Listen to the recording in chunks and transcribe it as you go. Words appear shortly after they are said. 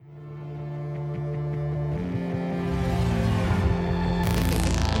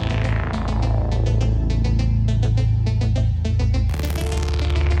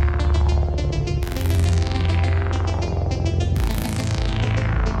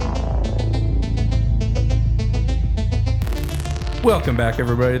Welcome back,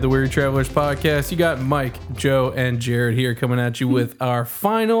 everybody, to the Weary Travelers podcast. You got Mike, Joe, and Jared here coming at you with our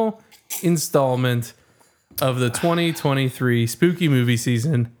final installment of the 2023 spooky movie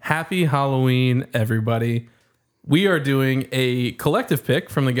season. Happy Halloween, everybody. We are doing a collective pick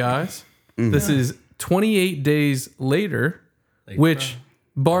from the guys. This is 28 Days Later, which,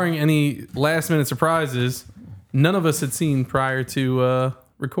 barring any last-minute surprises, none of us had seen prior to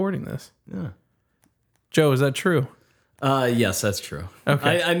recording this. Yeah. Joe, is that true? Yes, that's true.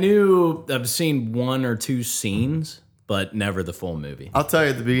 Okay. I knew I've seen one or two scenes, but never the full movie. I'll tell you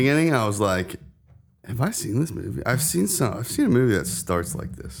at the beginning, I was like, have I seen this movie? I've seen a movie that starts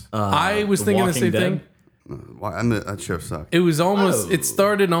like this. I was thinking the Walking same Dead? thing. That show sucked. It was almost, it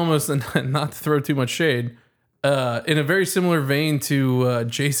started almost, and not to throw too much shade, in a very similar vein to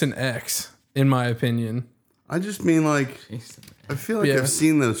Jason X, in my opinion. I just mean like, I feel like Yeah. I've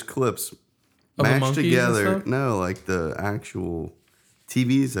seen those clips Of the mashed monkeys and together. stuff? No, like the actual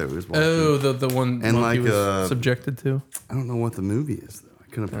TVs I was watching. Oh, the one And monkey like, was subjected to. I don't know what the movie is though. I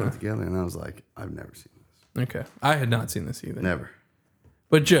couldn't put it together, and I was like, I've never seen this. Okay. I had not seen this either. Never.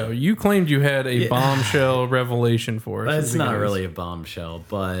 But Joe, you claimed you had a bombshell revelation for us. It's not really a bombshell,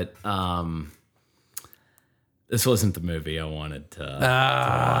 but this wasn't the movie I wanted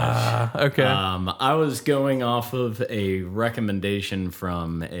to. Okay. I was going off of a recommendation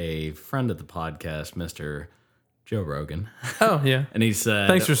from a friend of the podcast, Mr. Joe Rogan. Oh, yeah. And he said,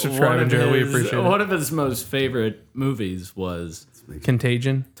 Thanks for subscribing, one of Joe. We his- appreciate it. One of his most favorite movies was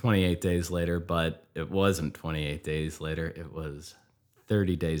Contagion. 28 Days Later, but it wasn't 28 Days Later. It was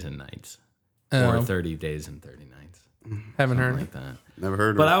 30 Days and Nights. Or Oh. 30 Days and 30 Nights. Haven't heard. Like that. Never heard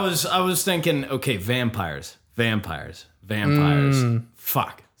of But it. I was thinking, okay, vampires.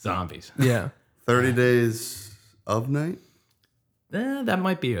 Fuck, zombies. Yeah. 30 Days of Night? That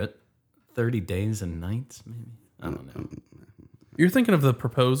might be it. 30 Days and Nights, maybe. I don't know. You're thinking of The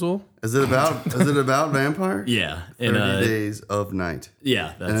Proposal? Is it about vampires? Yeah, 30 Days of Night.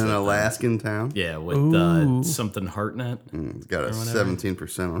 yeah, In that's an it. Alaskan town? Yeah, Ooh. with something Hartnett. It's got a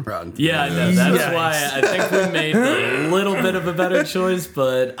 17% on Rotten Tomatoes. Yeah, I know. That's Yikes. why I think we made a little bit of a better choice,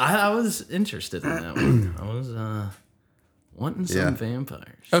 but I was interested in that one. I was wanting some Yeah.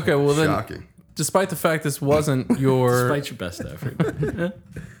 vampires. Okay, well then, Shocking. despite the fact this wasn't your... Despite your best effort.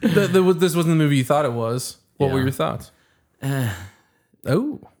 this wasn't the movie you thought it was, what were Yeah. your thoughts?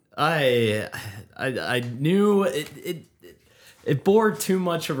 Oh. I knew it bore too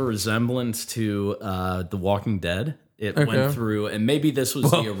much of a resemblance to The Walking Dead. It Okay. went through, and maybe this was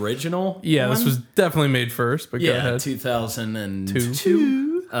the original. Yeah, this one. was definitely made first, but go yeah ahead.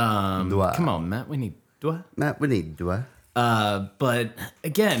 2002. Dwa. Come on, Matt. We need. Matt, we need Dwa. But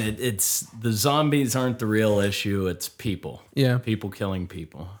again, it's the zombies aren't the real issue. It's people. Yeah. People killing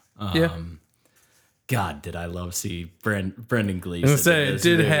people. Yeah. God, did I love see Brendan Gleeson? I was gonna say, in it this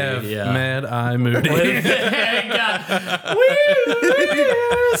did movie. have Yeah. Mad Eye Moody. God.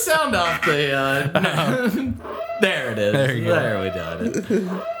 Woo! Sound off the. There it is. There you go. There we got it.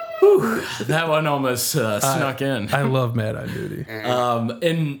 Whew, that one almost snuck in. I love Mad Eye Moody.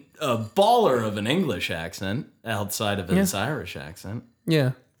 In a baller of an English accent outside of his Irish accent.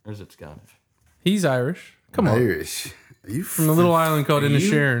 Yeah. Or is it Scottish? He's Irish. Come on. Irish. Are you From a little island called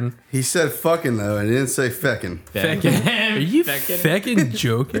Inisharan. He said fucking though, and he didn't say feckin'. Are you feckin'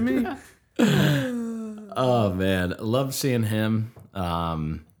 joking me? Oh man, I love seeing him.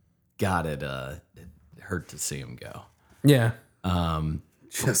 God, it hurt to see him go. Yeah.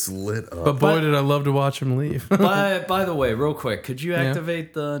 Just lit up. But boy, did I love to watch him leave. By the way, real quick, could you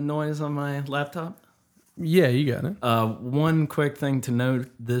activate the noise on my laptop? Yeah, you got it. One quick thing to note: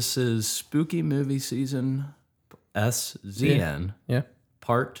 this is Spooky Movie Season SZN Yeah.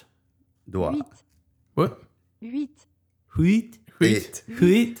 Dwa. What? Huit Eight.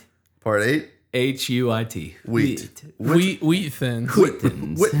 Huit Part 8. HUIT Wheat. Wheat thins. Wit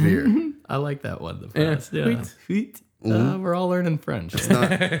beer. I like that one the best. Yeah. Huit. Huit. We're all learning French.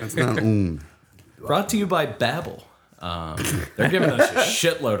 That's not Brought to you by Babbel. They're giving us a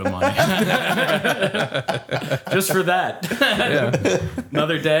shitload of money. Just for that. Yeah.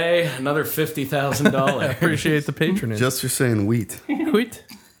 Another day, another $50,000. Appreciate the patronage. Just for saying wheat. Wheat.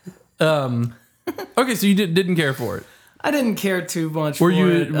 Okay, so you didn't care for it. I didn't care too much Were for you?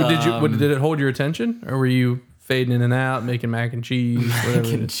 it. Did it hold your attention, or were you fading in and out, making mac and cheese? Whatever.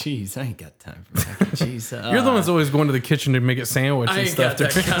 Mac and cheese. I ain't got time for mac and cheese. You're the one that's always going to the kitchen to make a sandwich I and ain't got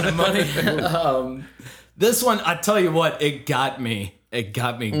stuff. that kind of money. This one, I tell you what, it got me. It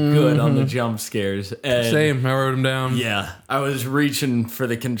got me good on the jump scares. And Same. I wrote them down. yeah, I was reaching for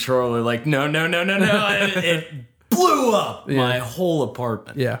the controller like, no. And it blew up my whole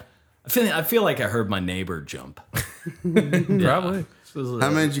apartment. Yeah. I feel like I heard my neighbor jump. Probably. How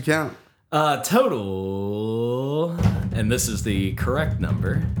many did you count? Total, and this is the correct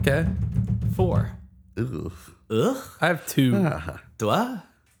number, Okay. 4. Ugh. Ugh. I have 2. Do I?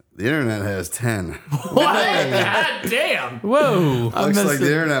 The internet has 10. What? God damn. Whoa. Looks like the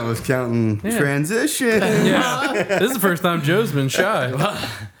internet was counting transition. Yeah. This is the first time Joe's been shy.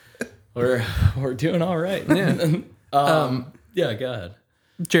 We're doing all right. Yeah. Yeah, go ahead.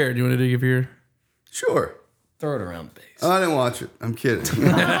 Jared, you want to give your... Sure. Throw it around the base. Oh, I didn't watch it. I'm kidding.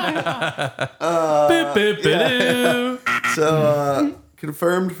 So,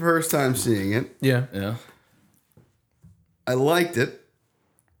 confirmed first time seeing it. Yeah. Yeah. I liked it.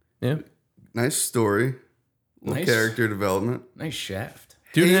 Yeah. Nice story. Little Nice. character development. Nice shaft.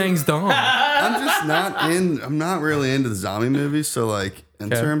 Dude hangs dong. I'm not really into the zombie movies. So, like,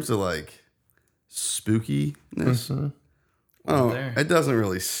 in Okay. terms of, like, spookiness, There. it doesn't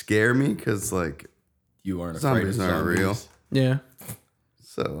really scare me because, like, You aren't afraid of zombies aren't zombies. real. Yeah.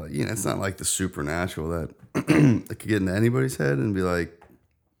 So, it's not like the supernatural that that could get into anybody's head and be like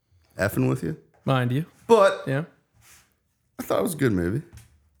effing with you. Mind you. But Yeah. I thought it was a good movie.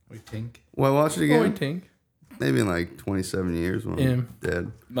 We think. Will I watch it again? Boy, Tink. Maybe in like 27 years when Yeah. I'm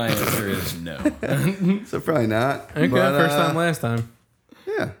dead. My answer is no. So probably not. Okay, But, first time, last time.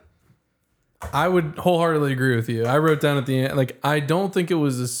 Yeah. I would wholeheartedly agree with you. I wrote down at the end, like, I don't think it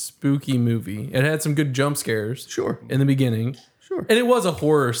was a spooky movie. It had some good jump scares Sure. in the beginning. Sure. And it was a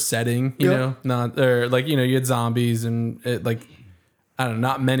horror setting, you Yep. know, not, or like, you know, you had zombies and it, like, I don't know,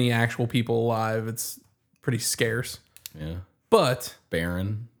 not many actual people alive. It's pretty scarce. Yeah. But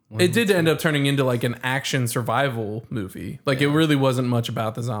Baron. it did end up turning into like an action survival movie. Like, it really wasn't much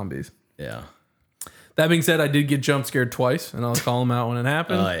about the zombies. Yeah. That being said, I did get jump scared twice, and I'll call them out when it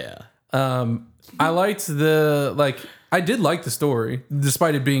happened. Oh, yeah. I liked I did like the story,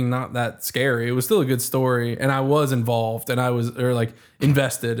 despite it being not that scary. It was still a good story, and I was involved, and I was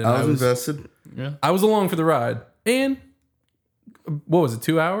invested, and I was invested. I was along for the ride. And what was it?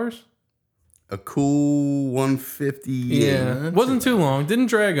 2 hours? A cool 150. Yeah, wasn't too long. Didn't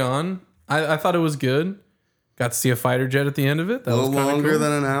drag on. I thought it was good. Got to see a fighter jet at the end of it. That A was little kinda longer cool.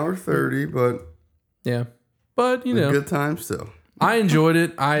 than an hour 30, but Yeah, but you know, good time still. I enjoyed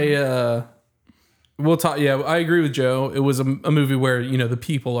it. We'll talk. Yeah, I agree with Joe. It was a movie where, you know, the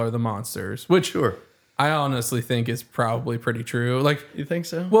people are the monsters, which Sure. I honestly think is probably pretty true. Like, You think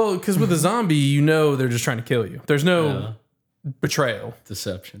so? well, because with a zombie, you know, they're just trying to kill you. There's no betrayal.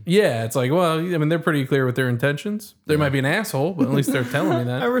 Deception. Yeah, it's like, well, I mean, they're pretty clear with their intentions. They might be an asshole, but at least they're telling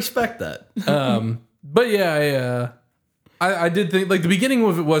me I that. respect that. But yeah, I did think, like, the beginning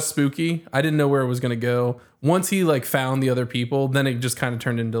of it was spooky. I didn't know where it was gonna go. Once he like found the other people, then it just kind of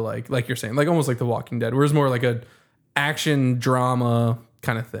turned into like you're saying, like almost like The Walking Dead, where it's more like a action drama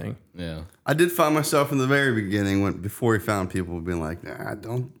kind of thing. Yeah. I did find myself in the very beginning before he found people being like, nah,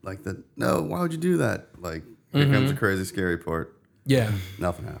 don't like that. No, why would you do that? Like, here comes the crazy scary part. Yeah.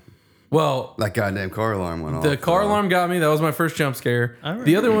 Nothing happened. Well, That goddamn car alarm went off. the car alarm got me. That was my first jump scare.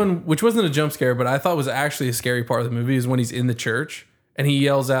 The other one, which wasn't a jump scare, but I thought was actually a scary part of the movie, is when he's in the church and he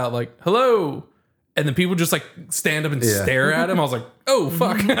yells out like, "Hello." And then people just like stand up and stare at him. I was like, oh,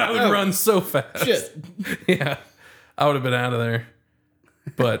 fuck. I would run so fast. Shit. Yeah. I would have been out of there.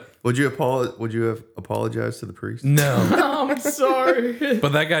 But Would you have apologized to the priest? no. I'm sorry.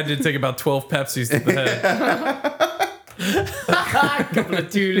 But that guy did take about 12 Pepsis to the head. Couple of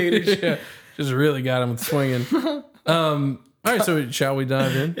 2 liters. Yeah. Just really got him with swinging. All right, so shall we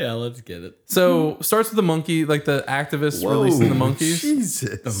dive in? Yeah, let's get it. So starts with the monkey, like the activists releasing the monkeys.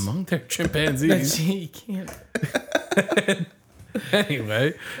 Jesus. They're chimpanzees. You can't.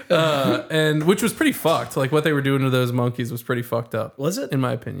 Anyway, and which was pretty fucked. Like what they were doing to those monkeys was pretty fucked up. Was it? In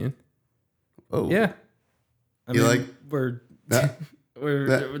my opinion. Oh. Yeah. I You mean, like we're that?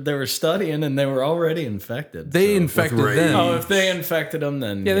 they were studying and they were already infected. They so- infected rage. them. Oh, if they infected them,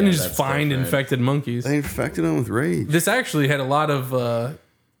 then yeah, then you just that's find different. infected monkeys. They infected him with rage. This actually had a lot of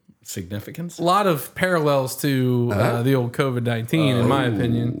significance. parallels to the old COVID-19, in my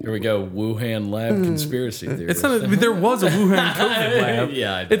opinion. Here we go, Wuhan lab conspiracy theory. It's not. There was a Wuhan COVID lab.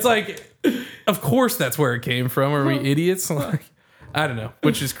 Yeah, I know. It's like, of course that's where it came from. Are we idiots? Like, I don't know,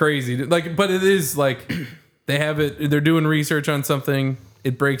 which is crazy. Like, but it is like they have it. They're doing research on something.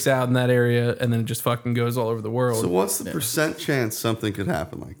 It breaks out in that area, and then it just fucking goes all over the world. So what's the percent chance something could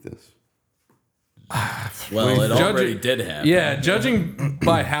happen like this? Well, it Judging- already did happen. Yeah, judging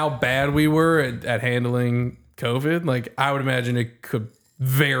by how bad we were at handling COVID, like I would imagine it could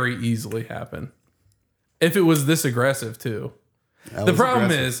very easily happen if it was this aggressive too. The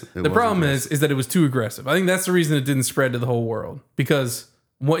problem is that it was too aggressive. I think that's the reason it didn't spread to the whole world, because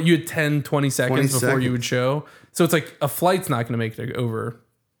what you had 10, 20 seconds 20 before you seconds. would show. So it's like a flight's not going to make it over.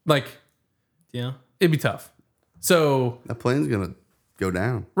 Like, Yeah. it'd be tough. So, That plane's gonna go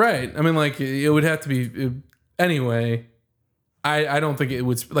down. right. I mean, like, it would have to be. Anyway, I don't think it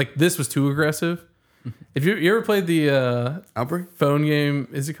would. Like, this was too aggressive. If you ever played the Outbreak? phone game,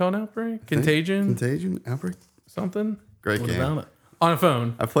 is it called Outbreak? Contagion? Contagion? Outbreak? Something? Great What game. about it? On a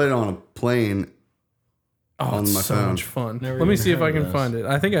phone. I played it on a plane. Oh, On it's my so phone. much fun. Never Let me even see if heard I of can this. find it.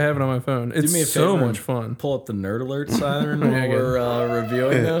 I think I have it on my phone. It's me a so favor much and fun. Pull up the Nerd Alert siren Yeah, while we're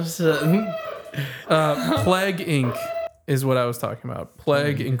reviewing this. Plague Inc. is what I was talking about.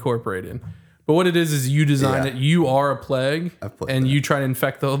 Plague Incorporated. But what it is you design Yeah. it. You are a plague, I've played and that. you try to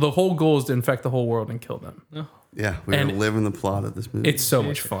infect the whole goal is to infect the whole world and kill them. Yeah, we're And gonna live in the plot of this movie. It's so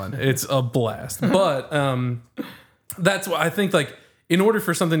much fun. It's a blast. But that's why I think, like, in order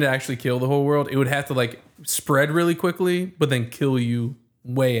for something to actually kill the whole world, it would have to like spread really quickly, but then kill you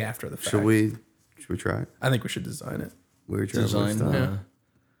way after the fact. Should we try it? I think we should design it. Weird Traveler Design style.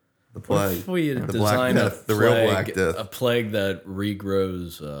 The plague. If we The design Black a Death. The real Black plague, Death. a plague that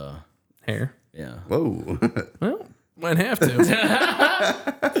regrows. Hair. Yeah. Whoa. Well, might have to.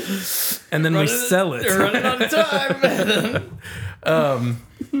 And then we sell it. Running out of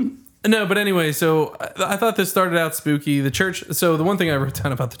time. No, but anyway, so I thought this started out spooky. The church. So the one thing I wrote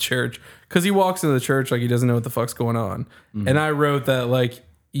down about the church, because he walks into the church like he doesn't know what the fuck's going on, and I wrote that like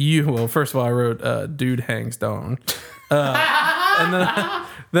well, first of all, I wrote dude hangs dong, and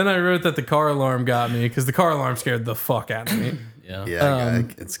then I wrote that the car alarm got me because the car alarm scared the fuck out of me. Yeah. Yeah,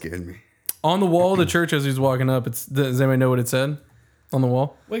 it scared me. On the wall of the church as he's walking up, does anybody know what it said on the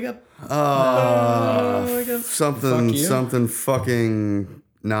wall? Wake up. Something Fuck you. something fucking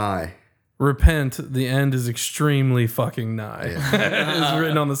nigh. Repent, the end is extremely fucking nigh. It's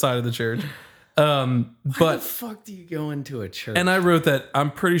written on the side of the church. Why the But fuck do you go into a church? and I wrote that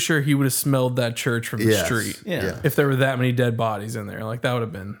I'm pretty sure he would have smelled that church from the Yes. street Yeah. if there were that many dead bodies in there. Like that would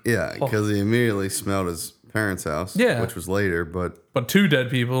have been. Yeah, because he immediately smelled his parents' house, Yeah. which was later, but But 2 dead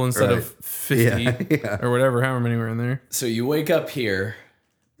people instead Right. of 50 Yeah. or whatever, however many were in there. So you wake up here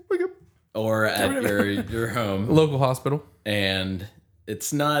wake up. or at your home, Local hospital. and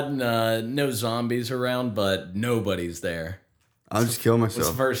it's not no zombies around, but nobody's there. I'll just kill What's the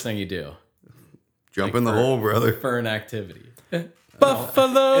myself. first thing you do Jump in the hole, brother. for an activity?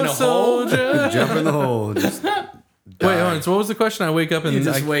 Buffalo in a hole? soldier. Jump in the hole. Just Wait, hold on. So what was the question? I wake up and You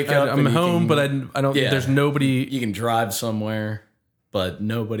just wake up I'm and you home, can- but I don't. Yeah. There's nobody. You can drive somewhere, but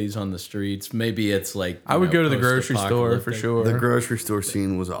nobody's on the streets. Maybe it's like I would go to the grocery store for post-apocalyptic. sure. the grocery store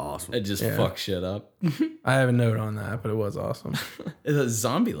scene was awesome. It just Yeah. fucks shit up. I have a note on that, but it was awesome. It's a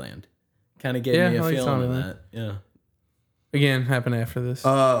Zombieland. Kind of gave Yeah, me I a like feeling of Zombieland. that. Yeah. Again, happened after this.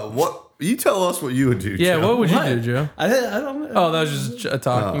 What you tell us what you would do? Yeah, Joe. what would you What? do, Joe? I don't know. Oh, that was just a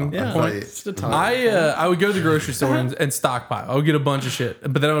talking. yeah. thought you- It's the time. I would go to the grocery store and stockpile. I would get a bunch of shit,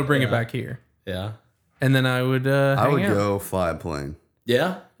 but then I would bring it back here, Yeah. and then I would. I would hang out. go fly a plane.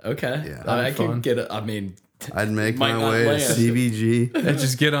 Yeah. Okay. Yeah. I That'd be fun. could get it. I mean, I'd make Might my not way to land. CBG. and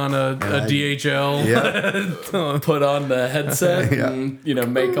just get on a DHL. Yeah, put on the headset Yeah.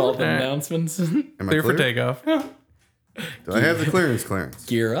 and make all the announcements. am I Clear for clear? takeoff, Do I have the clearance?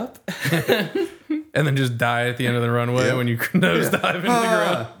 Gear up. and then just die at the end of the runway Yeah. when you nosedive into the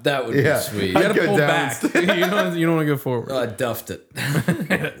ground. That would Yeah. be sweet. You gotta go pull down back. You don't want to go forward. I duffed it.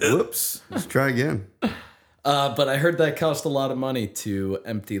 Whoops. Let's try again. But I heard that cost a lot of money to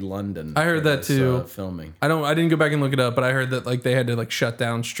empty London. I heard for that this, too. Filming. I didn't go back and look it up, but I heard that like they had to like shut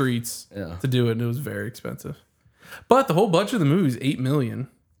down streets Yeah. to do it, and it was very expensive. But the whole budget of the movie is $8 million.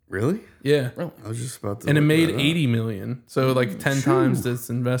 Really? Yeah, I was just about to. and it look made that up. 80 million, so like 10 times this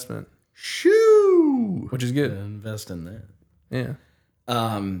investment, Shoo! which is good. Invest in that. Yeah,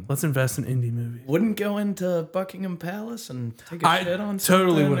 let's invest in indie movies. Wouldn't go into Buckingham Palace and take a I shit on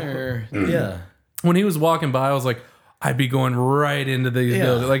totally something, would. or yeah. When he was walking by, I was like, I'd be going right into these Yeah.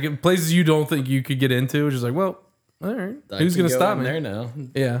 buildings, like places you don't think you could get into. Which is like, well, all right, I who's can gonna go stop in me? there now?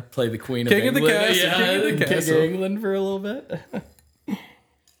 Yeah, Play the Queen King of of the England. castle, Yeah, King of the King castle. of England for a little bit.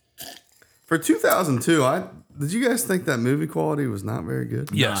 For 2002, did you guys think that movie quality was not very good?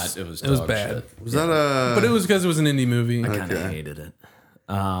 yes, It was it was dog bad, shit. Was that a? but it was because it was an indie movie. Kind of Okay. hated it.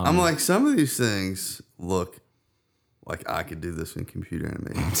 I'm like, some of these things look like I could do this in computer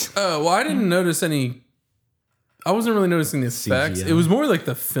animation. Well, I didn't notice any. I wasn't really noticing the effects. CGI. It was more like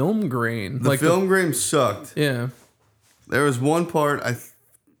the film grain. The like film grain sucked. yeah. There was one part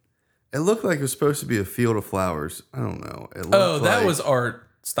it looked like it was supposed to be a field of flowers. I don't know. It looked Oh, that like- was art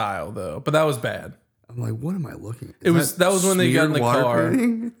style though, but that was bad. I'm like, what am I looking at? That was when they got in the smeared water car.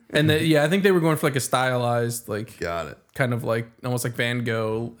 painting? And I think they were going for like a stylized, like Got it. kind of like almost like Van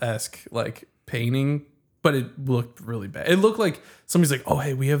Gogh-esque like painting, but it looked really bad. It looked like somebody's like, "Oh,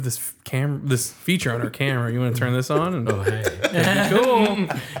 hey, we have this feature on our camera. You want to turn this on?" And Hey. cool.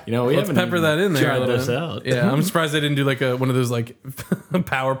 You know, we Let's haven't pepper that in there. a tried little this bit. out. Yeah, I'm surprised they didn't do like one of those like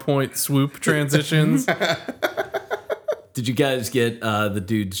PowerPoint swoop transitions. Did you guys get the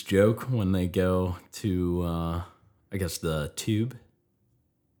dude's joke when they go to, I guess, the Tube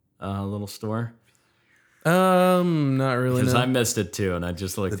little store? Not really. Because No. I missed it too, and I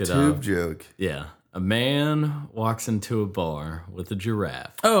just looked The it tube up. joke. Yeah. A man walks into a bar with a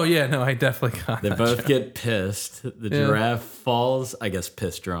giraffe. Oh yeah, no, I definitely got They that. both get pissed. The giraffe falls, I guess,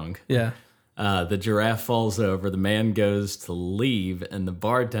 pissed drunk. Yeah. The giraffe falls over. The man goes to leave, and the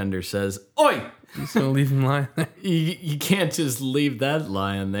bartender says, "Oi! Just gonna leave him lying there. You can't just leave that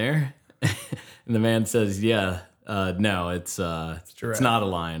lying there." And the man says, "Yeah, no, it's not a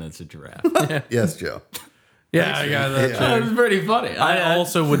lion, it's a giraffe." Yes, Joe. Yeah, I got that. That was pretty funny. I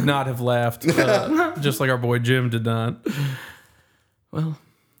also would not have laughed, just like our boy Jim did not. well,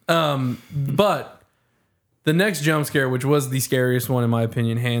 But the next jump scare, which was the scariest one in my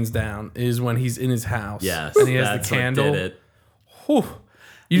opinion, hands down, is when he's in his house. yes, and he has that's the what candle. did it. Whew.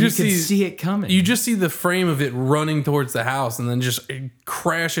 You You just can see, see it coming. you just see the frame of it running towards the house, and then just it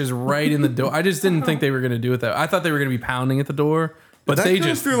crashes right in the door. I just didn't think they were going to do it that. I thought they were going to be pounding at the door, but That they comes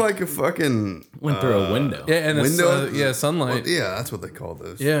just through like a fucking went through a window. yeah, and window. sunlight. Well, yeah, that's what they call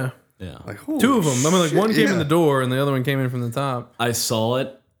those. Yeah, Yeah. Like holy two of them. I mean, like one shit, came in yeah. the door, and the other one came in from the top. I saw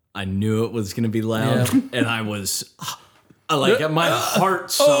it. I knew it was going to be loud, and I was like my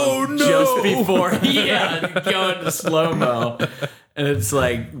heart sunk Oh, no. just before going to slow mo, and it's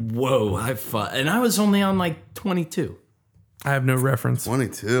like whoa! And I was only on like 22. I have no reference.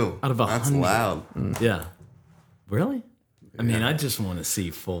 22 Out of That's 100. loud. Yeah, really? I mean, I just want to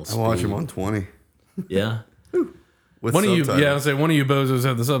see full I speed. watch them on 20. Yeah. With One of you, subtitles. yeah, I was saying one of you bozos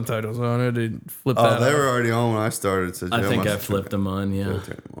have the subtitles on it. They flip Oh, that. they up. were already on when I started. So I Joe think must I have flipped them on. Yeah. turned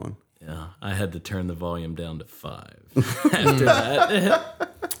them on. Yeah. I had to turn the volume down to 5 after that.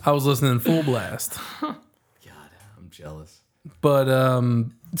 I was listening full blast. God, I'm jealous. But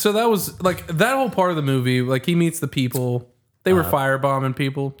so that was like that whole part of the movie. Like he meets the people. They were firebombing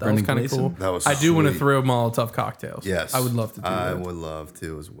people. That was Brendan kind of Gleeson? cool. That was I do want to sweet. throw Molotov cocktails. Yes. I would love to do I that. would love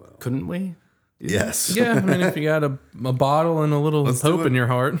to as well. Couldn't we? Yes. Yeah, I mean, if you got a bottle and a little Let's do hope it. in your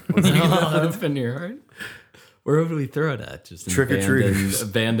heart, Up in your heart. Where would we throw it at? Just an Trick or treaters.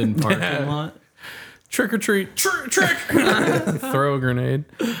 abandoned parking lot. trick or treat, trick. Throw a grenade.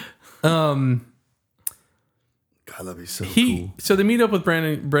 God, that'd be so cool. So they meet up with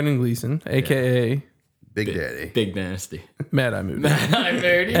Brendan Gleeson, aka Big Daddy. Big nasty. Mad Eye Moody, I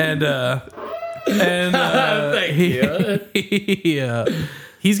married you. and Thank you.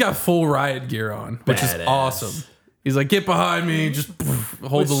 he's got full riot gear on, which is Badass. awesome. He's like, get behind me, just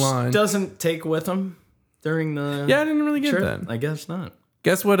hold the line. Doesn't take with him during the Yeah, I didn't really get trip. that. I guess not.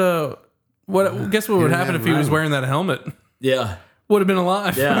 Guess what? Guess what would didn't happen have if he was riot. wearing that helmet? Yeah. Would have been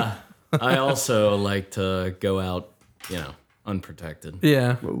alive. Yeah. I also like to go out, unprotected.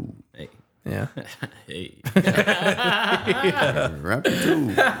 yeah, Whoa. Hey. yeah. Hey. Rap too.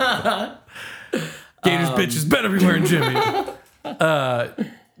 Gators bitches better be wearing Jimmy.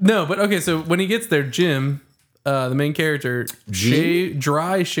 No, but okay. So when he gets there, Jim, the main character,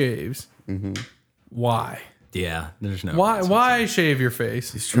 dry shaves. Why? Yeah, there's no Why? reason. Why shave your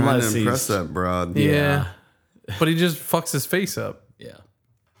face? He's trying Unless to impress he's- that broad. Yeah. But he just fucks his face up. Yeah.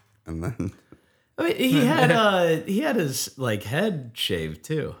 And then I mean, he had his like head shaved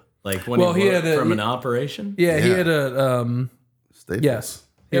too. Like when Well, he he woke had a- from an operation. Yeah, he Yeah. had a staples. yes.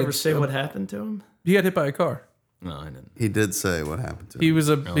 You ever say what happened to him? He got hit by a car. No, I didn't. He did say what happened to him. He was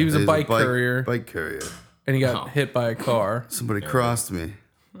a He's bike courier, Bike courier. and he got Oh. hit by a car. Somebody crossed me.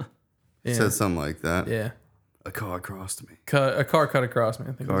 Yeah. Said something like that. Yeah. A car crossed me. A car cut across me.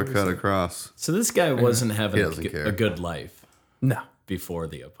 I think. Car is what he cut said. across. So this guy wasn't having He a, doesn't care. a good life No. before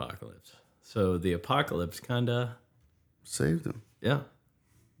the apocalypse. So the apocalypse kind of, Saved him. yeah,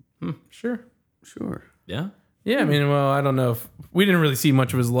 Sure. Sure. yeah. Yeah, I mean, well, I don't know if we didn't really see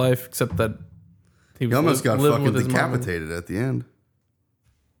much of his life except that he was He almost got living fucking with his mom. decapitated at the end.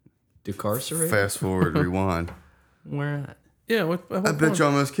 Decarcerate? Fast forward, rewind. Where at? Yeah, what That bitch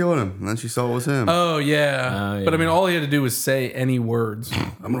almost killed him, and then she saw it was him. Oh yeah. Oh, yeah. But I mean, all he had to do was say any words.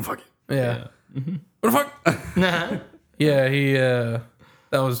 I'm gonna fuck you. Yeah. What the fuck? Yeah, he. That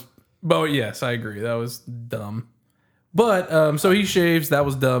was. But yes, I agree. That was dumb. But so he shaves. That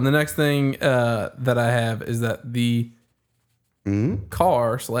was dumb. The next thing that I have is that the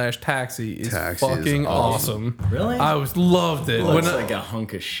car / taxi is Taxi is fucking awesome. Really? I loved it. Looks When like a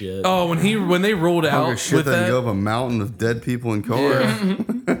hunk of shit. when they rolled out Hunk of shit with that can go that, up a mountain of dead people in cars.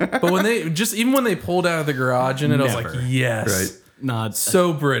 but when they even when they pulled out of the garage in it, I was like, Never. yes, Right. Not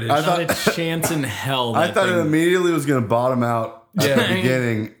so British. not a chance in hell. I that thought it thing- immediately was going to bottom out at Yeah. the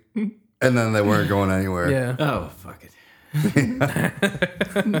beginning, and then they weren't going anywhere. yeah. Oh, fuck it.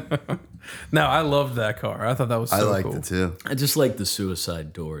 No, I loved that car. I thought that was so I liked cool. it too. I just like the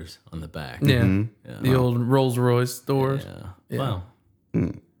suicide doors on the back. Yeah. The old Rolls Royce doors. Yeah. Well,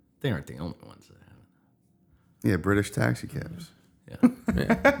 they aren't the only ones that have Yeah, British taxi cabs.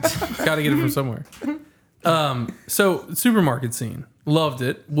 it. Got to get it from somewhere. So supermarket scene. Loved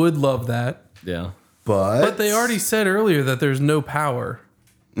it. Would love that. Yeah. But they already said earlier that there's no power.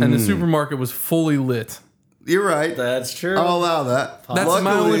 And the supermarket was fully lit. You're right. That's true. I'll allow that. That's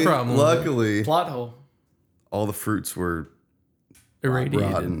my only problem with it. Luckily, Plot hole. all the fruits were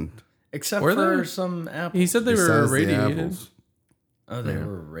Irradiated. rotten. Except Were for they? some apples. He said they were Besides the irradiated. apples. Oh, they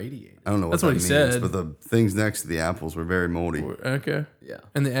were radiated. I don't know what That's that what he means, said. but the things next to the apples were very moldy, Okay. Yeah.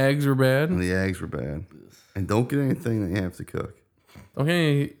 And the eggs were bad. and the eggs were bad. And don't get anything that you have to cook.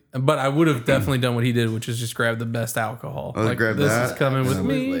 Okay. But I would have definitely done what he did, which is just grab the best alcohol. Oh, grab this that? is coming with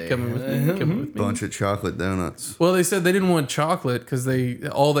me, Absolutely. coming with me, coming with me. Bunch of chocolate donuts. Well, they said they didn't want chocolate because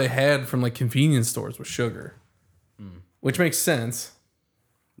all they had from like convenience stores was sugar, which makes sense.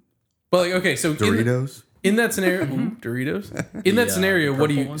 But like, okay, so Doritos. in that scenario, Doritos. In that scenario, what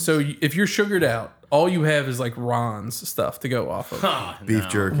do purple you? ones? So if you're sugared out, all you have is like Ron's stuff to go off of. Beef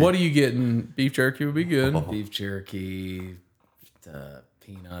jerky. What are you getting? Beef jerky would be good. Beef jerky,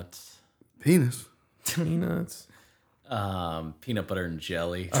 peanuts, Penis. Peanuts. peanut butter and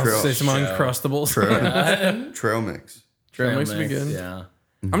jelly. I'll say some Uncrustables. Trail mix. Trail mix would be mix, good. Yeah.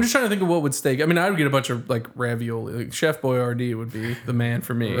 I'm just trying to think of what would steak. I mean, I would get a bunch of like ravioli. Like Chef Boyardee would be the man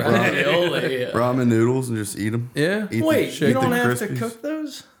for me. Ravioli. Ramen noodles and just eat them. Yeah. Wait, you don't have to Crispies. cook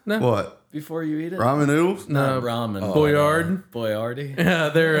those What? before you eat it? Ramen noodles? Not ramen. Boyard. Boyardee. Yeah,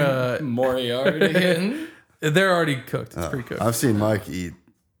 they're Moriarty. they're already cooked. It's pre-cooked. I've seen Mike eat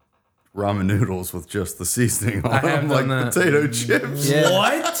ramen noodles with just the seasoning on have them, like done that. potato chips. Yeah.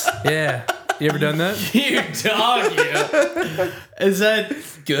 What? Yeah. You ever done that? You dog, you. Is that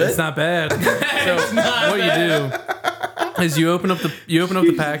good? It's not bad. So what you do is you open up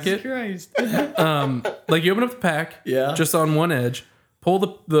the packet. Christ. Like you open up the pack. Yeah. Just on one edge.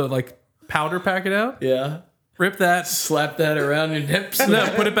 Pull the like powder packet out. Yeah. Rip that. Slap that around your nips.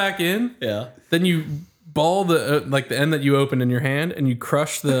 No, put it back in. Yeah. Then you ball the like the end that you opened in your hand, and you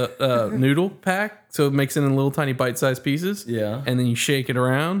crush the noodle pack so it makes it in little tiny bite-sized pieces. Yeah. And then you shake it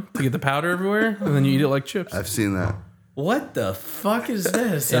around to get the powder everywhere, and then you eat it like chips. I've seen that. What the fuck is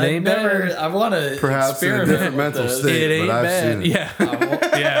this? It ain't bad. I want to Perhaps in a experiment different with mental this. state. It ain't but I've bad. seen it.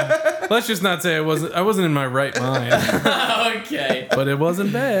 Yeah. Yeah. Let's just not say I wasn't in my right mind, Okay. but it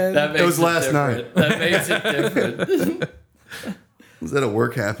wasn't bad. That makes was last different. That makes it different. Was that a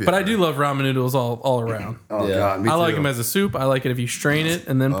work happy? But I do love ramen noodles all around. Oh Yeah. god, me I like too. them as a soup. I like it if you strain it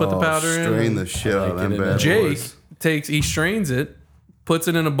and then put the powder in. Strain the shit out of like them it in bad a- Jake boys. he strains it, puts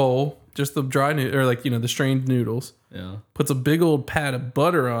it in a bowl, just the dry or like the strained noodles. Yeah. Puts a big old pat of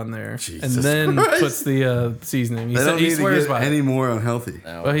butter on there, and Jesus then Christ. puts the seasoning. He, They don't he need to swears get by it. any more unhealthy.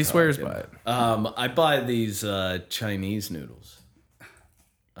 Well, he swears by it. I buy these Chinese noodles.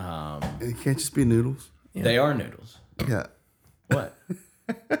 It can't just be noodles. They are noodles. Yeah. What?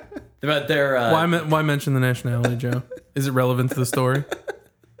 But they're Why mention the nationality, Joe? Is it relevant to the story?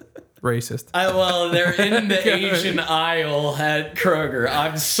 Racist. they're in the Asian aisle at Kroger.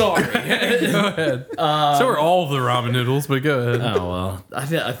 I'm sorry. Go ahead. So are all the ramen noodles, but go ahead. Oh well,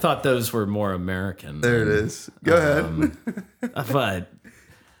 I thought those were more American. There it is. Go ahead. But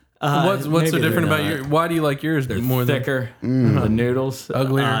What's so maybe different they're about not. your? Why do you like yours more than Thicker, the noodles,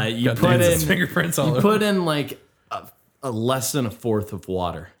 uglier? You Got put Nancy's in fingerprints all you over. put in like a less than a fourth of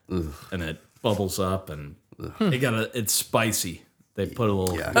water, and it bubbles up, and it's spicy. They put a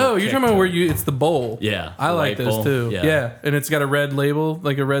little. Yeah. Oh, you're talking about where it's the bowl. Yeah, I the like white those bowl. too. Yeah. Yeah, and it's got a red label,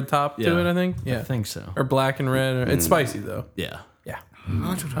 like a red top to Yeah. it. I think. Yeah, I think so. or black and red. It's spicy though. Yeah. Yeah,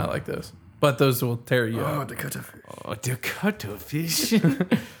 I like those. But those will tear you Oh, up. Dakota fish. Oh, Dakota fish.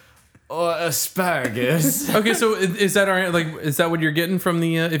 Or asparagus. Okay, so is that all right? Like, is that what you're getting from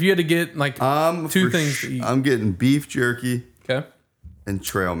the? If you had to get like two things to eat. I'm getting beef jerky Okay, and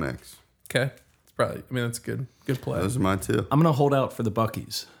trail mix. okay, it's probably. I mean, that's good. Good play. Those are mine too. I'm gonna hold out for the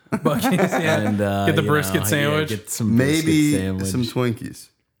Buc-ee's. Buc-ee's, yeah. And Get the you brisket know, sandwich. Yeah, get some Maybe brisket sandwich. some Twinkies.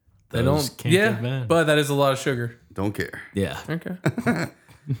 They Those don't. can't Yeah, get bad. but that is a lot of sugar. Don't care. Yeah. Okay. I'd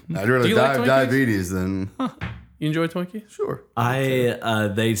rather you die like of Twinkies? diabetes than You enjoy Twinkies? Sure.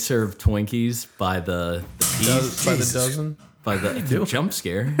 They serve Twinkies by the piece, By the dozen? by the jump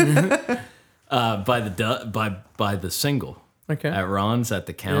scare, by the single Okay. at Ron's at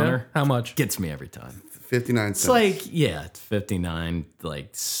the Yeah. counter. How much? Gets me every time. 59 cents. It's like it's 59, like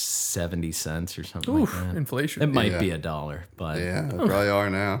 70 cents or something Oof, like that. inflation. It might Yeah. be $1, but yeah, they probably are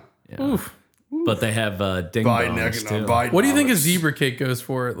now. Oof. but they have ding bongs too. What do you think a zebra cake goes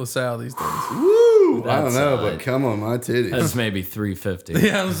for at LaSalle these days? Woo! I don't That's, know, but come on, my titties. That's maybe $3.50.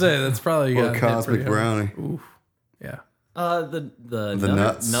 Yeah, I'm saying that's probably Or got hit cosmic pretty hard. brownie. Yeah. The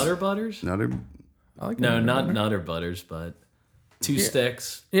nuts. Nutter Butters? Another I like No, that. not Nutter Butters, but two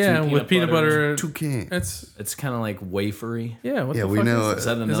sticks. Yeah, two with peanut butter. toucan. It's It's kind of like wafery. yeah. What Yeah, the we fuck know is it. that? Is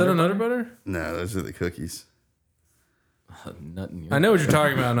that a Is that a Nutter Nutter butter? No, those are the cookies. Nut in your I know what you're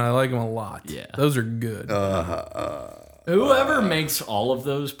talking about, and I like them a lot. Yeah. those are good. Whoever makes all of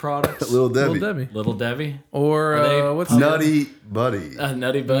those products, Little Debbie. Little Debbie Little Debbie, or they what's the Nutty Buddy.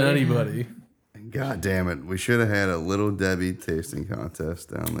 Nutty Buddy. Nutty Buddy? God damn it. We should have had a Little Debbie tasting contest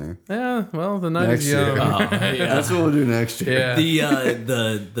down there. Yeah, well, the night Next is year. young. Oh, yeah. That's what we'll do next year. Yeah,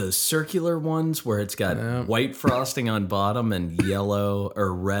 The circular ones where it's got white frosting on bottom and yellow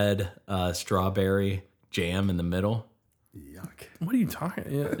or red strawberry jam in the middle, Yuck. what are you talking?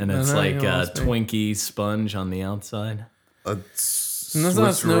 Yeah, and it's I know, like you a lost me. Twinkie sponge on the outside. A And that's not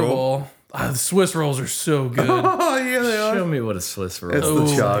a Swiss roll. snowball. The Swiss rolls are so good. Oh, yeah, they are. Show me what a Swiss roll It's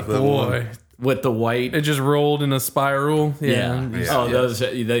is. the chocolate boy. one. With the white. It just rolled in a spiral. Yeah. Yeah. Oh, those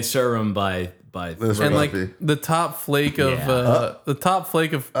they serve them by Those are And like fluffy. the top flake of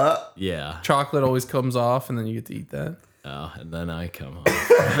yeah. chocolate always comes off, and then you get to eat that. Oh, and then I come home.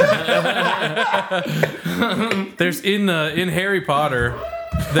 There's in Harry Potter.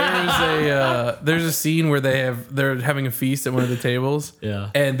 There's a scene where they're having a feast at one of the tables. Yeah.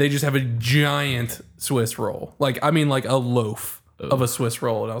 And they just have a giant Swiss roll. Like a loaf of a Swiss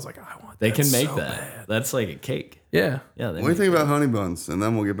roll. And I was like, I want They that can make so that. bad. That's like a cake. Yeah. Yeah. They What do you think about honey buns? And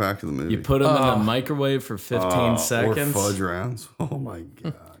then we'll get back to the movie. You put them in the microwave for 15 seconds. Or fudge rounds. Oh, my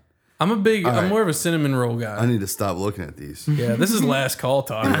God. I'm more of a cinnamon roll guy. I need to stop looking at these. Yeah, this is last call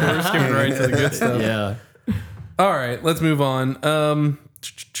talk. We're just skipping right to the good stuff. Yeah. All right, let's move on.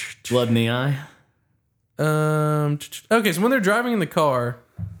 Blood in the eye. Okay, so when they're driving in the car,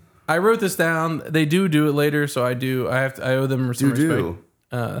 I wrote this down. They do it later, so I owe them some respect.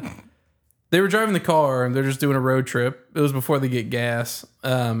 They were driving the car and they're just doing a road trip. It was before they get gas.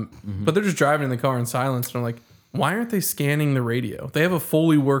 But they're just driving in the car in silence. And I'm like, why aren't they scanning the radio? They have a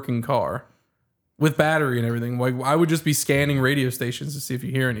fully working car with battery and everything. Like, I would just be scanning radio stations to see if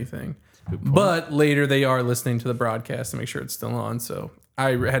you hear anything. But later they are listening to the broadcast to make sure it's still on. So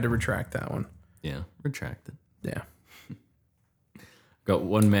I had to retract that one. Yeah. Retracted. Yeah. Got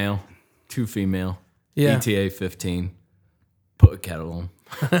 1 male, 2 female. Yeah. ETA 15. Put a kettle on.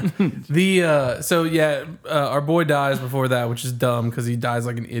 Our boy dies before that, which is dumb because he dies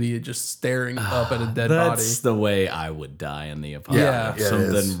like an idiot just staring up at a dead That's body. the way I would die in the apocalypse. Yeah, it is.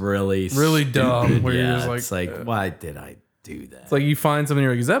 Something really dumb, stupid. where you're Yeah, just like, it's like, why did I do that? It's like you find something,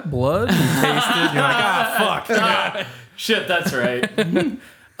 you're like, is that blood? You taste it, and you're like, fuck. Shit, that's right.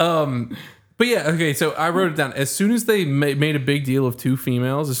 But yeah, okay, so I wrote it down. As soon as they made a big deal of 2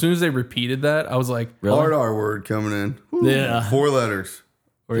 females, as soon as they repeated that, I was like, Hard R word coming in. Woo. Yeah. 4 letters.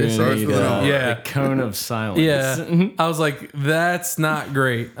 We're gonna starts need with an R. Yeah. a cone of silence. yeah. I was like, that's not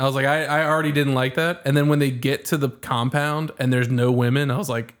great. I was like, I already didn't like that. And then when they get to the compound and there's no women, I was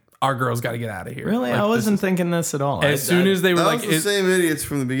like, our girl's got to get out of here. Really? Like, I wasn't thinking this at all. As soon as they were That like, was the same idiots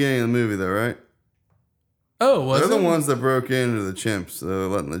from the beginning of the movie, though, right? oh, was They're the it? ones that broke into the chimps. They're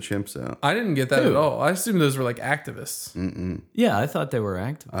letting the chimps out. I didn't get that at all. I assumed those were like activists. Yeah, I thought they were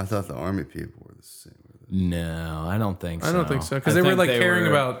active. I thought the army people were the same. No, I don't think so. I don't think so, 'cause I they were, think like, caring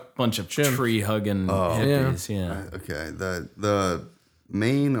about a bunch of chimps. tree hugging hippies. Yeah. Okay, the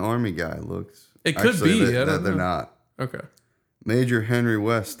main army guy looks. It could be, I That don't they're know. not. Okay. Major Henry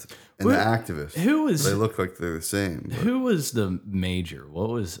West and the activist. who was- They look like they're the same. but Who was the major?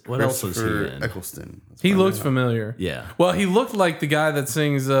 What else was he Christopher in? Eccleston. That's He my looks name. familiar. Yeah. Well, he looked like the guy that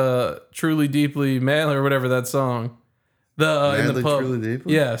sings "Truly Deeply Madly" or whatever that song. In the Madly, pub. Truly,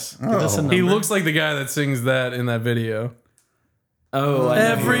 Deeply? Yes. us a He number. looks like the guy that sings that in that video. Oh, I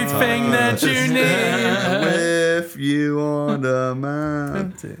know who you're Everything that you need. With you on the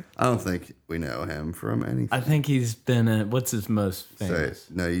mind. I don't think we know him from anything. I think he's been in, what's his most Say famous?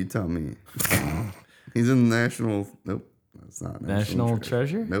 it. No, you tell me. He's in the National. Nope, that's not National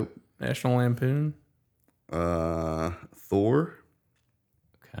Treasure? Nope. National Lampoon. Thor,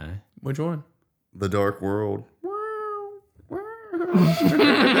 Okay. Which one? The Dark World.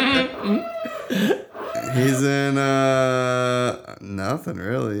 He's in nothing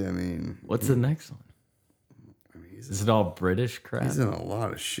really. I mean, What's the next one? Is it all British crap? he's in a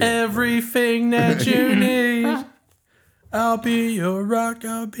lot of shit. Everything that you need. I'll be your rock.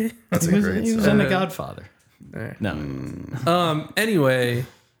 I'll be. That's a great He was song. in The Godfather. No. Anyway,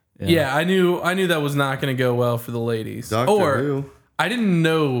 yeah, I knew that was not going to go well for the ladies. Doctor Who. I didn't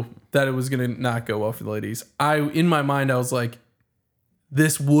know that it was going to not go well for the ladies. In my mind, I was like,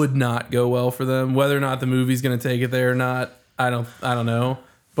 this would not go well for them. Whether or not the movie's going to take it there or not, I don't know.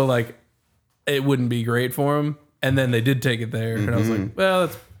 But like, it wouldn't be great for them. And then they did take it there, and I was like, well,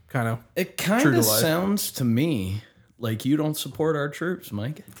 that's kind of It kind True to of life. sounds to me like you don't support our troops,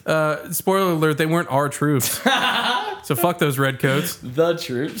 Mike. spoiler alert. They weren't our troops, so fuck those redcoats. The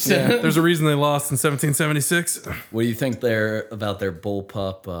troops. There's a reason they lost in 1776. What do you think about their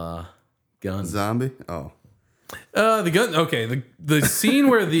bullpup guns? Zombie? Oh. The gun. Okay, the scene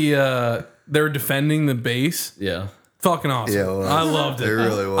where they're defending the base. Yeah. Fucking awesome. Yeah, it was. I loved it. It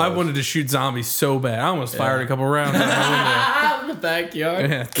really was. I wanted to shoot zombies so bad. I almost fired a couple rounds out my In the backyard.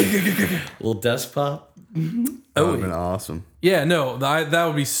 window. Yeah. Little desk pop. That would have been awesome. Yeah, no, that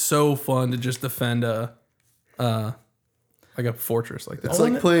would be so fun to just defend like a fortress like that. It's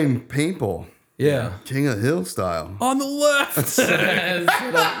like playing paintball. Yeah. King of the Hill style. On the left. set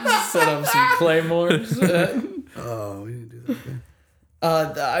up some claymores. Oh, we didn't do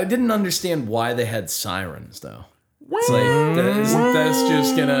that. I didn't understand why they had sirens though. It's like that's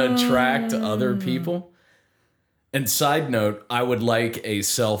just gonna attract other people. And side note, I would like a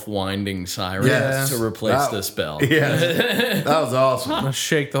self-winding siren Yes. to replace That- this bell. Yeah. That was awesome. I'll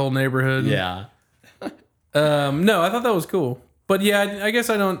shake the whole neighborhood. Yeah. No, I thought that was cool. But yeah, I guess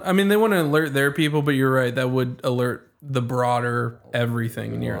I don't. I mean, they want to alert their people, but you're right. That would alert the broader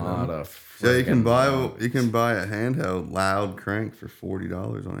everything near them. Yeah, you can buy a handheld loud crank for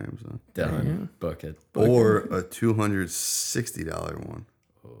 $40 on Amazon, Done. Book it. or a $260 one.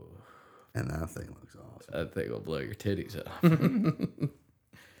 And that thing looks awesome. That thing will blow your titties out.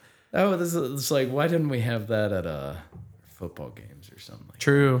 Oh, it's like, why didn't we have that at football games or something? Like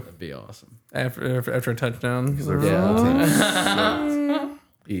True. That'd be awesome. After a touchdown. Yeah.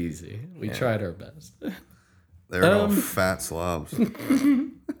 Easy. We tried our best. They're all fat slobs.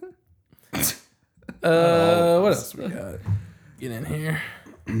 What else we got? Get in here.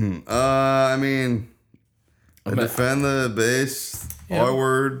 I mean, defend the base. R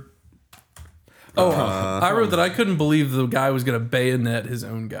word. I wrote that I couldn't believe the guy was going to bayonet his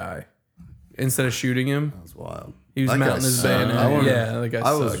own guy instead of shooting him. That's wild. He was That guy mounting his sucked. bayonet. Yeah, that guy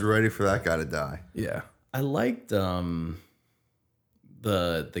I was sucked. ready for that guy to die. Yeah. I liked the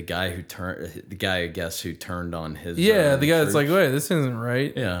guy who turned I guess who turned on his Yeah, the guy that's troops. like, wait, this isn't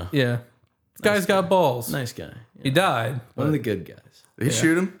right. Yeah. Yeah. This guy's got balls. Nice guy. He died. One of the good guys. Did he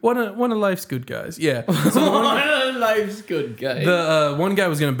shoot him? One of life's good guys. Yeah. Life's good guy. The one guy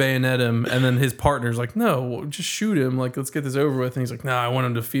was going to bayonet him, and then his partner's like, no, just shoot him. Like, let's get this over with. And he's like, no, I want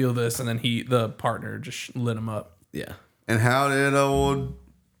him to feel this. And then the partner just lit him up. Yeah. And how did old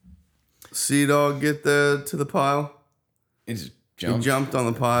Sea Dog get to the pile? He just He jumped. jumped on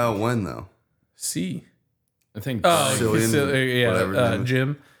the pile when though? See? I think Oh, Cillian, whatever his name is.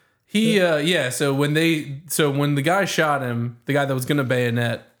 Jim. He, So when the guy shot him, the guy that was going to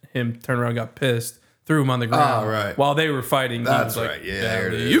bayonet him turned around, got pissed, threw him on the ground. Oh, right. While they were fighting. That's he was right. like, Yeah, there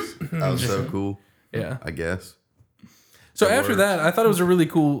it "Alley-oop." is. That was so cool. Yeah. I guess. So after that, I thought it was a really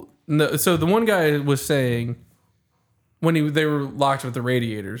cool. No, so the one guy was saying when they were locked with the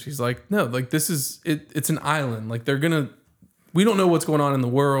radiators, he's like, no, like this is it. It's an island. Like we don't know what's going on in the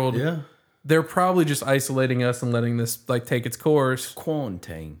world. Yeah. They're probably just isolating us and letting this like take its course.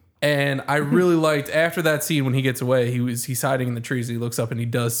 Quarantine. And I really liked after that scene when he gets away, he's hiding in the trees. And he looks up and he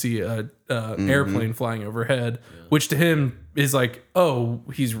does see a airplane flying overhead, which to him is like, oh,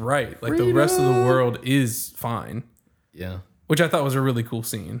 he's right. Like the rest of the world is fine, Yeah. which I thought was a really cool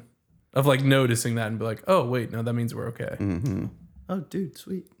scene of like noticing that and be like, oh wait, no, that means we're okay. Oh, dude,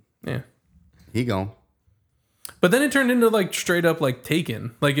 sweet. Yeah. He gone. But then it turned into like straight up like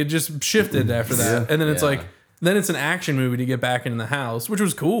Taken. Like it just shifted after that, and then it's like. Then it's an action movie to get back into the house, which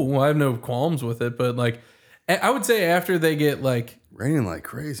was cool. I have no qualms with it, but like, I would say after they get like, Raining like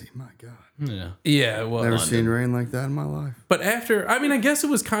crazy. My God. yeah, well, Never seen rain like that in my life. but after, I mean, I guess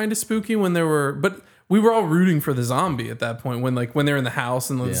it was kind of spooky when but we were all rooting for the zombie at that point when they're in the house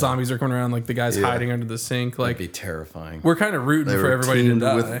and the zombies are coming around, like the guy's hiding under the sink. Like That'd be terrifying. we're kind of rooting They for were everybody to teamed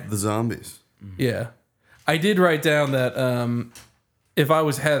die. with the zombies. Yeah, I did write down that if I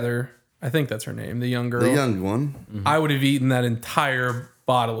was Heather, I think that's her name, the young girl. The young one. I would have eaten that entire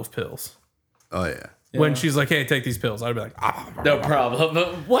bottle of pills. Oh yeah. When she's like, "Hey, take these pills," I'd be like, "Ah." No problem.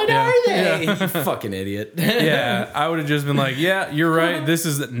 But what are they? Yeah. You fucking idiot. Yeah, I would have just been like, "Yeah, you're right. This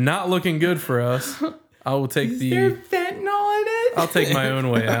is not looking good for us. I will take There's fentanyl in it. I'll take my own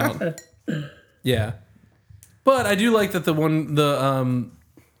way out." Yeah, but I do like that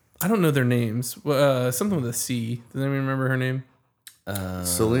I don't know their names. Something with a C. Does anyone remember her name?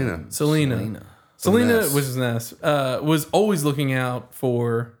 Selena. Selena Ness. was his Ness. Was always looking out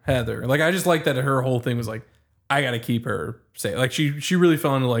for Heather. Like, I just like that her whole thing was like, I got to keep her safe. Like, she really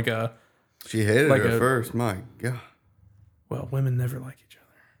fell into like a, She hated Like her a- first. My God. well, women never like each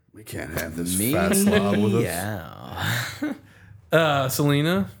We can't have this fat slob with us. Yeah.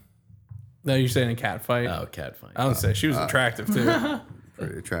 Selena. No, you're saying a cat fight. Oh, cat fight. I would say she was attractive too.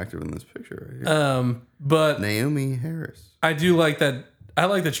 Pretty attractive in this picture right here. But Naomi Harris. I do like that. I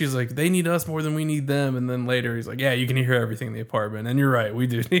like that she's like, they need us more than we need them. And then later he's like, yeah, you can hear everything in the apartment. And you're right. We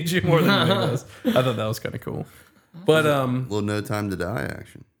do need you more than you need us. I thought that was kind of cool. But, Little No Time to Die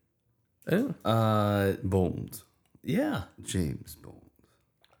action. yeah. Bold. Yeah. James Bold.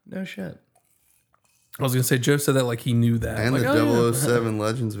 No shit. I was going to say, Joe said that like he knew that. And Like, the oh, yeah. 007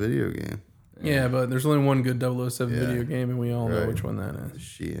 Legends video game. Yeah, but there's only one good 007 Yeah. video game, and we all know Right. which one that is. Is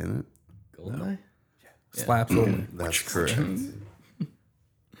she in it? Goldeneye? Slaps only. That's correct.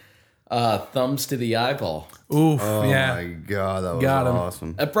 Thumbs to the eyeball. Oof, Oh yeah. my God, that was Got him.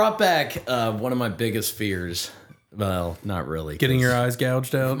 awesome. It brought back one of my biggest fears. Well, not really. Getting 'cause- your eyes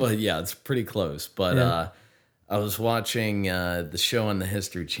gouged out. Well, yeah, it's pretty close. But Yeah. I was watching the show on the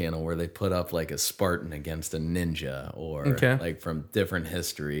History Channel where they put up like a Spartan against a ninja or Okay. like from different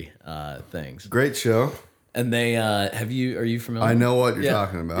history things. Great show. And they are you familiar? I know what you're Yeah.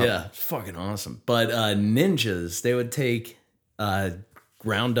 talking about. Yeah, it's fucking awesome. But ninjas, they would take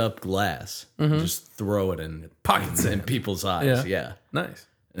ground up glass and just throw it in Pockets in people's eyes. Yeah. Nice.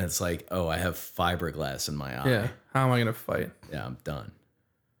 And it's like, oh, I have fiberglass in my eye. Yeah. How am I going to fight? Yeah, I'm done.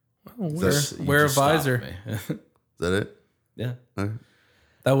 Wear a just stopped visor. me. Is that it? Yeah. Okay.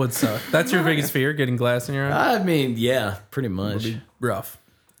 That would suck. That's your biggest fear, getting glass in your eye? I mean, yeah, pretty much. Rough.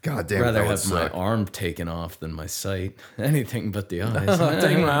 God damn it. Rather That would have my suck. arm taken off than my sight. Anything but the eyes.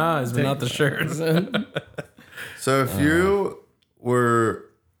 Take my eyes, but not the shirts. So if you were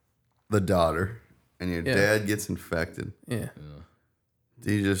the daughter and your Yeah. dad gets infected, Yeah.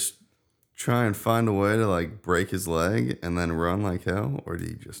 do you just try and find a way to like break his leg and then run like hell? Or do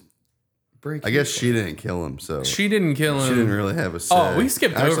you just... Break I guess she didn't kill him, so She didn't kill him. she didn't really have a say. Oh, we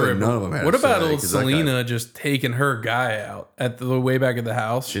skipped Actually, over it. none of them had What a about say, old 'cause that guy- Selena just taking her guy out at the way back at the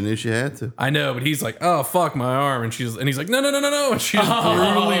house? She knew she had to. I know, but he's like, "Oh fuck my arm," and he's like, "No, and she just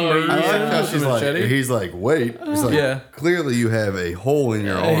brutally murders I like him how with a she's like, machete. he's like, wait. He's like, Yeah. clearly you have a hole in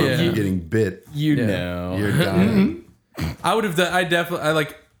your arm Yeah. from getting bit. You Yeah. know. You're dying. I would have done.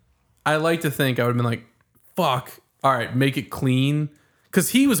 I like to think I would have been like, "Fuck, all right, make it clean." Because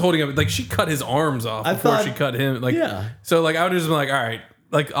he was holding up, like she cut his arms off before thought- she cut him. Like, Yeah. So like I would have just been like, all right,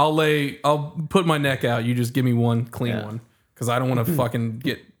 like I'll put my neck out. You just give me one clean Yeah. one because I don't want to fucking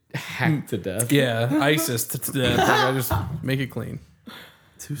get Hacked to death. ISIS to death. Like, I just make it clean.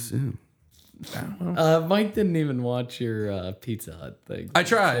 Too soon. Mike didn't even watch your Pizza Hut thing. I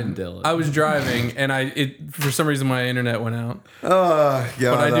tried. Dylan. I was driving and for some reason my internet went out. Oh,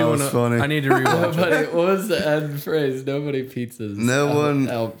 God, But I that do was want to. funny. I need to rewatch it. Nobody, what was the end phrase? Nobody pizzas. No one-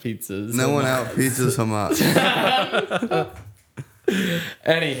 out pizzas. No one out pizzas Hamas.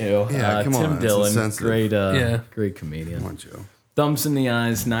 Anywho, Yeah, come Tim on, it's Dillon, insensitive. great comedian. Come on, Joe. Thumbs in the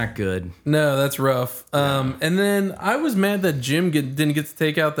eyes, not good. No, that's rough. And then I was mad that Jim didn't get to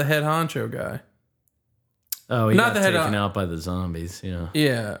take out the head honcho guy. Oh, he Not got the head taken on- out by the zombies. Yeah,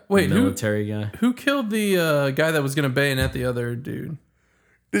 Yeah. Wait, the military guy. who killed the guy that was gonna bayonet the other dude?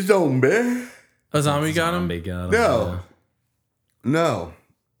 The zombie. A zombie got him. Zombie got him. No.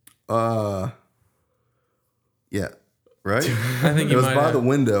 No. Yeah. Right? I think It he was might by have. the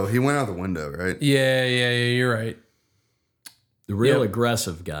window. He went out the window, right? Yeah. You're right. The real Yep.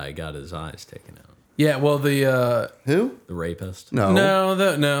 aggressive guy got his eyes taken out. Yeah. Well, the Who? The rapist. No.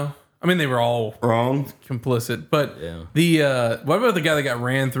 no. I mean, they were all Wrong. complicit, but Yeah. the what about the guy that got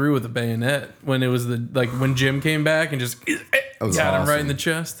ran through with a bayonet when it was when Jim came back and just was got him right awesome. in the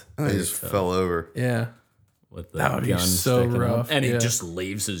chest? He just fell over. Yeah. With the That would be gun so sticking up. rough, and he yeah. just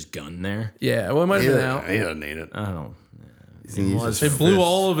leaves his gun there. Yeah. Well, it might have been out. He doesn't need it. I don't. He was- They blew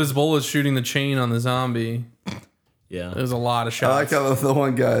all of his bullets shooting the chain on the zombie. Yeah. It was a lot of I shots. like how the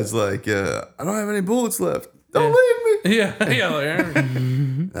one guy's like, I don't have any bullets left. Don't leave me. Yeah, like, oh,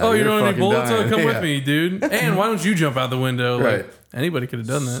 you you're don't have any fucking bullets? Oh, dying. come Yeah. with me, dude. And why don't you jump out the window? Like, Right. anybody could have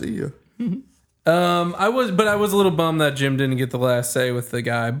done that. See ya. I was a little bummed that Jim didn't get the last say with the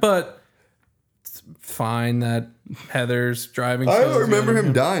guy, but It's fine that Heather's driving. I skills remember good.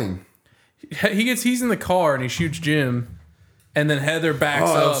 him dying. He's in the car and he shoots Jim, and then Heather backs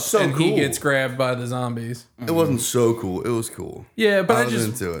Oh, that up was so and he cool. gets grabbed by the zombies. It wasn't so cool. It was cool. Yeah, but I I was just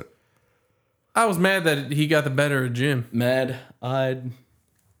into it. I was mad that he got the better of Jim. Mad-eyed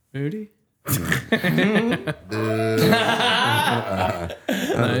Moody.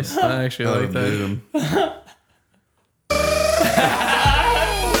 Nice. I actually like that. Him.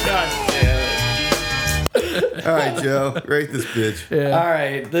 All right, Joe, rate this bitch. Yeah. All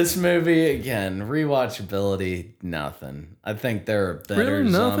right, this movie again, rewatchability, nothing. I think there are better Really?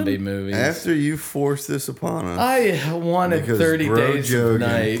 Nothing? zombie movies. After you forced this upon us, I wanted Because 30 bro Days joking. of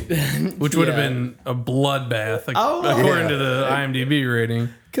Night, Which would have Yeah. been a bloodbath, Oh, according yeah. to the IMDb rating.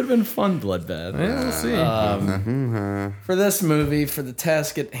 Could have been fun bloodbath. Yeah, we'll see. For this movie, for the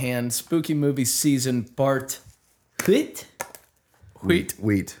task at hand, spooky movie season part. Wheat.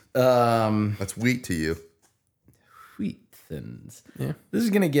 wheat. That's wheat to you. Wheat thins. Yeah. This is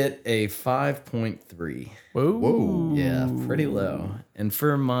gonna get a 5.3. Whoa. Yeah, pretty low. And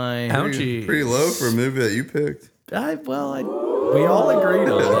for my, Ouchie. Pretty low for a movie that you picked. we all agreed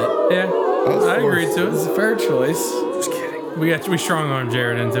on it. Yeah. I agreed to It's it. a fair choice. Just kidding. We strong armed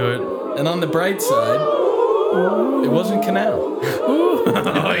Jared into it. And on the bright side, it wasn't Canal.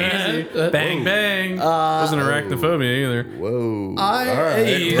 Oh, easy. Bang, bang. Wasn't arachnophobia either. Whoa. I- all right.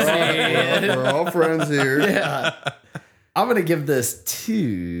 Easy. We're all friends here. Yeah. I'm gonna give this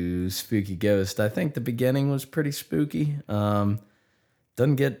 2 spooky ghost. I think the beginning was pretty spooky. Doesn't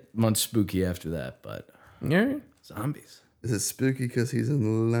get much spooky after that, but Yeah. zombies. Is it spooky because he's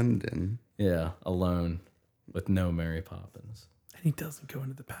in London? Yeah, alone with no Mary Poppins. And he doesn't go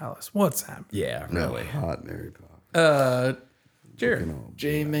into the palace. What's happening? Yeah, No, really. hot Mary Poppins. Jared.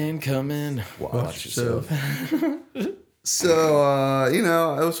 J-Man, come in. Watch yourself. So, it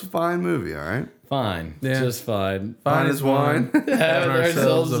was a fine movie, all right? Fine. Yeah. Just fine. Fine as wine. Having Having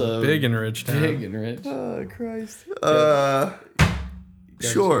ourselves a ourselves big and rich town. Big and rich. Oh, Christ.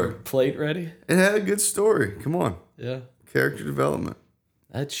 Sure. Plate ready? It had a good story. Come on. Yeah. Character development.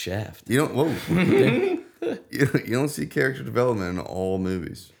 That's Shaft. You don't, whoa. you don't see character development in all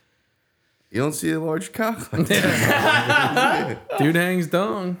movies. You don't see a large cock like that. Dude hangs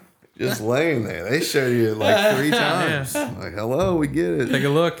dong. Just laying there. They show you it like 3 times. Like, hello, we get it. Take a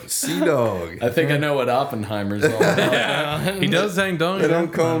look. Sea Dog. I think I know what Oppenheimer's all about. He does hang dong. They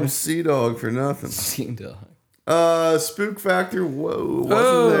don't call him Sea Dog for nothing. Spook Factor, whoa,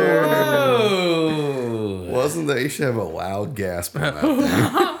 wasn't there. Oh. Wasn't there. You should have a loud gasp on that thing.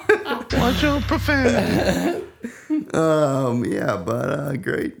 Watch your profanity. Yeah, but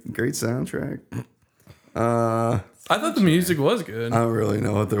great soundtrack. I thought the music was good. I don't really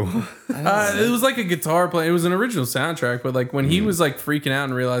know what there was. It was like a guitar play. It was an original soundtrack, but like when he was like freaking out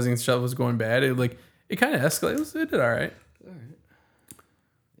and realizing stuff was going bad, it kind of escalated. It did all right.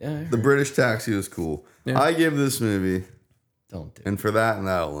 Yeah, The British Taxi was cool. Yeah. I give this movie, don't do it. and for that and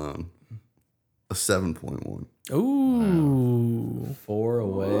that alone, a 7.1. Ooh. 4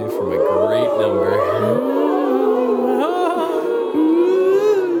 away from a great number.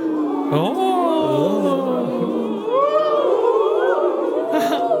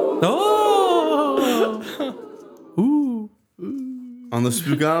 Oh. Ooh. On the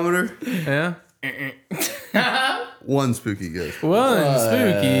spookometer, Yeah. 1 spooky ghost. One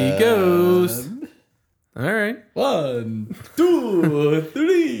spooky ghost. All right. 1, 2,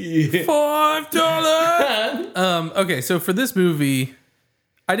 3. $5. Okay, so for this movie,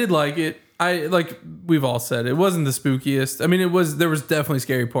 I did like it. Like we've all said, it wasn't the spookiest. I mean, there was definitely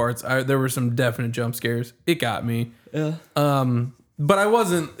scary parts. There were some definite jump scares. It got me. Yeah. But I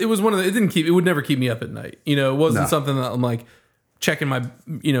wasn't. It was one of the. It would never keep me up at night. It wasn't No. something that I'm like checking my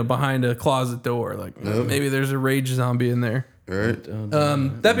behind a closet door. Like maybe there's a rage zombie in there. All right.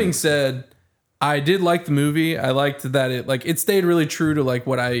 That being said, I did like the movie. I liked that it stayed really true to like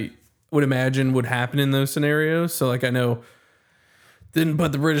what I would imagine would happen in those scenarios. So like I know didn't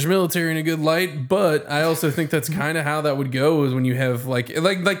put the British military in a good light, but I also think that's kind of how that would go is when you have like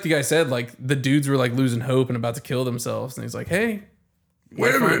the guy said, like the dudes were like losing hope and about to kill themselves. And he's like, hey,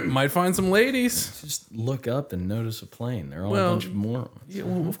 Wait a minute. might find some ladies. Just look up and notice a plane. They're all Well, a bunch of morons. Yeah,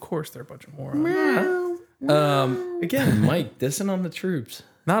 well, of course they're a bunch of morons. Again, Mike dissing on the troops.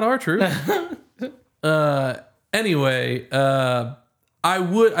 Not our truth. Anyway, I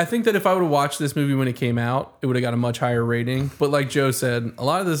think that if I would have watched this movie when it came out, it would have got a much higher rating. But like Joe said, a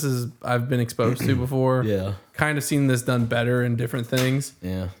lot of this is I've been exposed to before. Yeah. Kind of seen this done better in different things.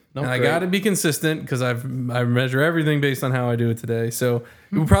 Yeah. No, And I got to be consistent because I measure everything based on how I do it today. So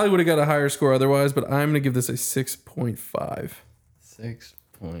we probably would have got a higher score otherwise, but I'm going to give this a 6.5. 6.5.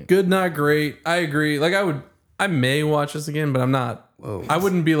 point. Good, not great. I agree. Like I may watch this again, but I'm not. Whoa. I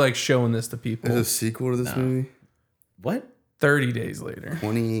wouldn't be like showing this to people. There's a sequel to this movie. What? 30 days later.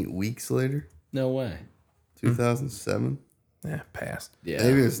 28 weeks later. No way. 2007. Yeah, passed. Yeah.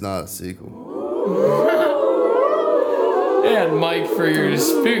 Maybe it's not a sequel. And Mike for your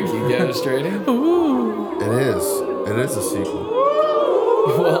spooky ghost rating. It is. It is a sequel.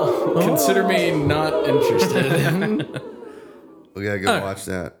 Well, consider me not interested. We gotta go watch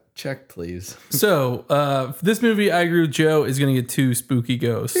that. Check, please. So, this movie, I agree with Joe, is going to get 2 spooky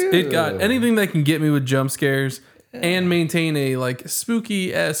ghosts. It got anything that can get me with jump scares and maintain a like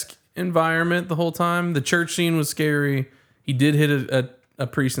spooky-esque environment the whole time. The church scene was scary. He did hit a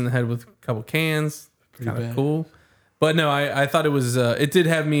priest in the head with a couple cans. Kind of cool. But no, I thought it was, it did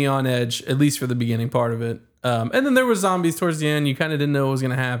have me on edge, at least for the beginning part of it. And then there was zombies towards the end. You kind of didn't know what was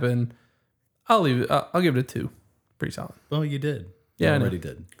going to happen. I'll leave it. I'll give it a 2. Pretty solid. Well, you did. Yeah, I you already know.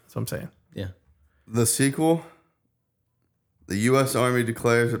 did. That's what I'm saying. Yeah. The sequel. The U.S. Army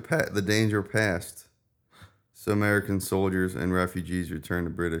declares the danger past. So American soldiers and refugees return to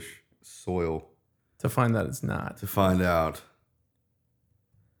British soil To find that it's not. to find out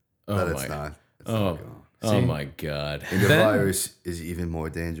that Oh it's my. not. It's Oh. not gone. Oh my God. And the Then- virus is even more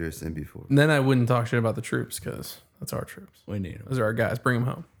dangerous than before. Then I wouldn't talk shit about the troops because that's our troops. We need Those are our guys. Bring them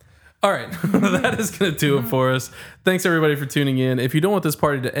home. All right. That is going to do it for us. Thanks, everybody, for tuning in. If you don't want this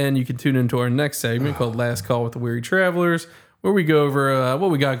party to end, you can tune into our next segment called Last Call with the Weary Travelers, where we go over what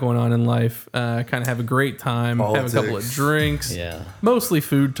we got going on in life, kind of have a great time, have a couple of Politics. drinks, Yeah. mostly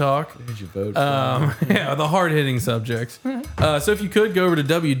food talk. Did you vote? Yeah, the hard-hitting subjects. So if you could, go over to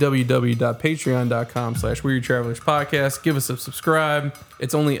www.patreon.com/Weary Travelers Podcast. Give us a subscribe.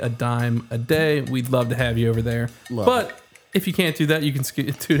 It's only $0.10 a day. We'd love to have you over there. But if you can't do that, you can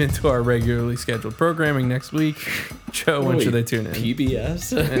tune into our regularly scheduled programming next week. Joe, when should they tune in?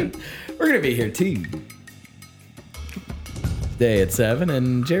 PBS? We're going to be here too. Day at 7.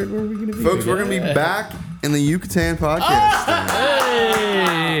 And Jared, where are we going to be? Folks, we're going to be back in the Yucatan podcast.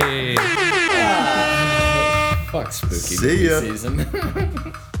 Hey! Fuck spooky See movie ya. season.